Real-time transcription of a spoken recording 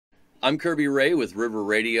I'm Kirby Ray with River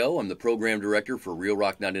Radio. I'm the program director for Real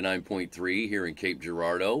Rock 99.3 here in Cape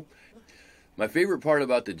Girardeau. My favorite part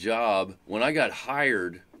about the job, when I got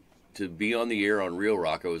hired to be on the air on Real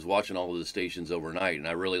Rock, I was watching all of the stations overnight, and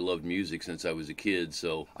I really loved music since I was a kid.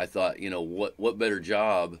 So I thought, what better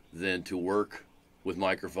job than to work with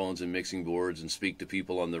microphones and mixing boards and speak to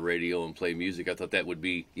people on the radio and play music. I thought that would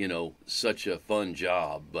be, such a fun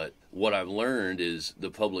job. But what I've learned is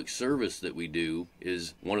the public service that we do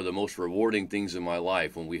is one of the most rewarding things in my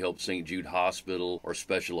life. When we help St. Jude Hospital or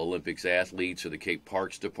Special Olympics athletes or the Cape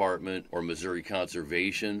Parks Department or Missouri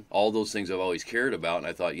Conservation, all those things I've always cared about, and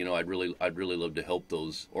I thought, I'd really love to help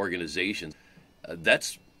those organizations.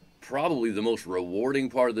 That's probably the most rewarding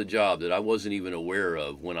part of the job that I wasn't even aware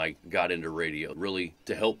of when I got into radio. Really,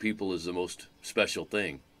 to help people is the most special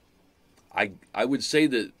thing. I would say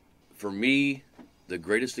that for me, the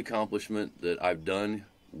greatest accomplishment that I've done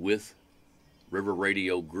with River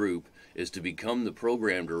Radio Group is to become the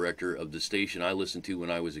program director of the station I listened to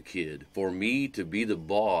when I was a kid. For me to be the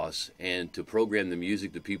boss and to program the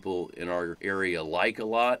music that people in our area like a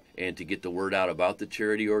lot and to get the word out about the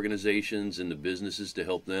charity organizations and the businesses to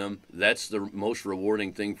help them, that's the most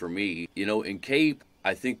rewarding thing for me. In Cape,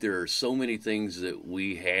 I think there are so many things that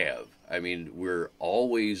we have. I mean, we're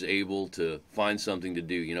always able to find something to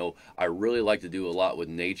do. I really like to do a lot with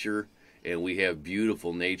nature. And we have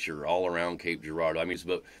beautiful nature all around Cape Girardeau.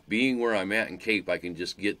 But being where I'm at in Cape, I can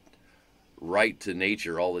just get right to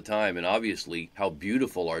nature all the time. And obviously, how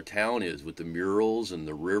beautiful our town is with the murals and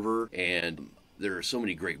the river. And there are so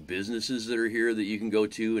many great businesses that are here that you can go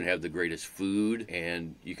to and have the greatest food.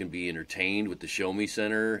 And you can be entertained with the Show Me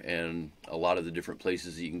Center and a lot of the different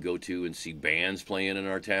places that you can go to and see bands playing in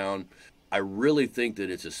our town. I really think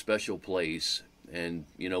that it's a special place. And,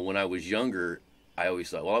 when I was younger, I always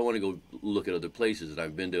thought, I want to go look at other places, and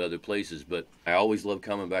I've been to other places, but I always love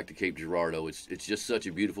coming back to Cape Girardeau. It's just such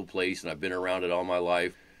a beautiful place, and I've been around it all my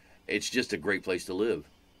life. It's just a great place to live.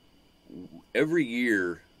 Every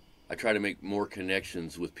year, I try to make more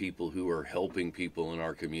connections with people who are helping people in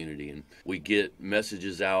our community, and we get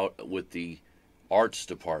messages out with the Arts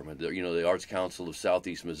Department, the Arts Council of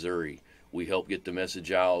Southeast Missouri. We help get the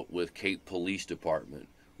message out with Cape Police Department,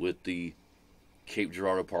 with the Cape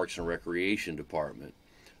Girardeau Parks and Recreation Department,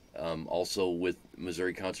 also with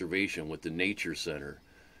Missouri Conservation, with the Nature Center,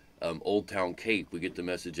 Old Town Cape, we get the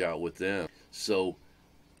message out with them. So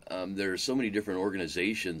there are so many different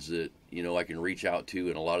organizations that, I can reach out to,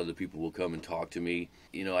 and a lot of the people will come and talk to me.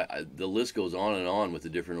 The list goes on and on with the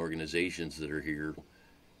different organizations that are here.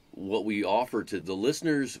 What we offer to the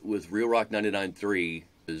listeners with Real Rock 99.3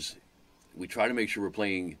 is we try to make sure we're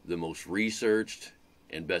playing the most researched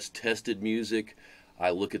and best tested music. I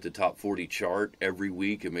look at the top 40 chart every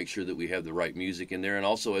week and make sure that we have the right music in there. And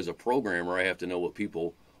also as a programmer, I have to know what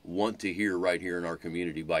people want to hear right here in our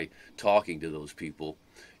community by talking to those people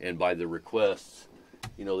and by the requests,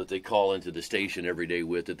 that they call into the station every day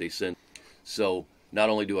with that they send. So not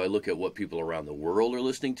only do I look at what people around the world are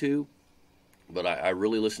listening to, but I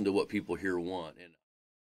really listen to what people here want.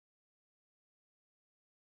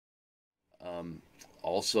 And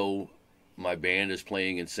also, my band is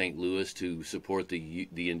playing in St. Louis to support the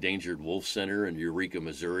Endangered Wolf Center in Eureka,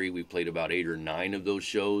 Missouri. We played about 8 or 9 of those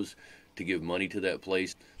shows to give money to that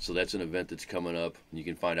place. So that's an event that's coming up. You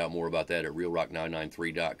can find out more about that at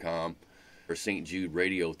realrock993.com. Our St. Jude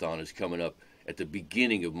Radiothon is coming up at the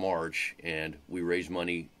beginning of March, and we raise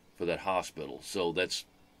money for that hospital. So that's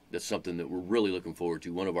something that we're really looking forward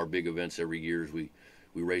to. One of our big events every year is we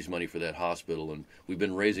raise money for that hospital, and we've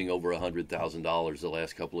been raising over $100,000 the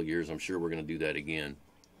last couple of years. I'm sure we're going to do that again.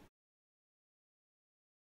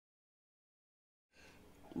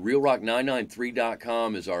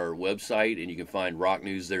 RealRock993.com is our website, and you can find rock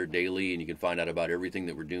news there daily, and you can find out about everything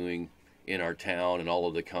that we're doing in our town and all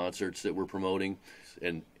of the concerts that we're promoting.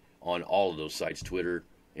 And on all of those sites, Twitter,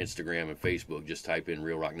 Instagram, and Facebook, just type in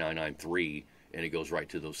RealRock993, and it goes right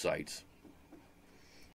to those sites.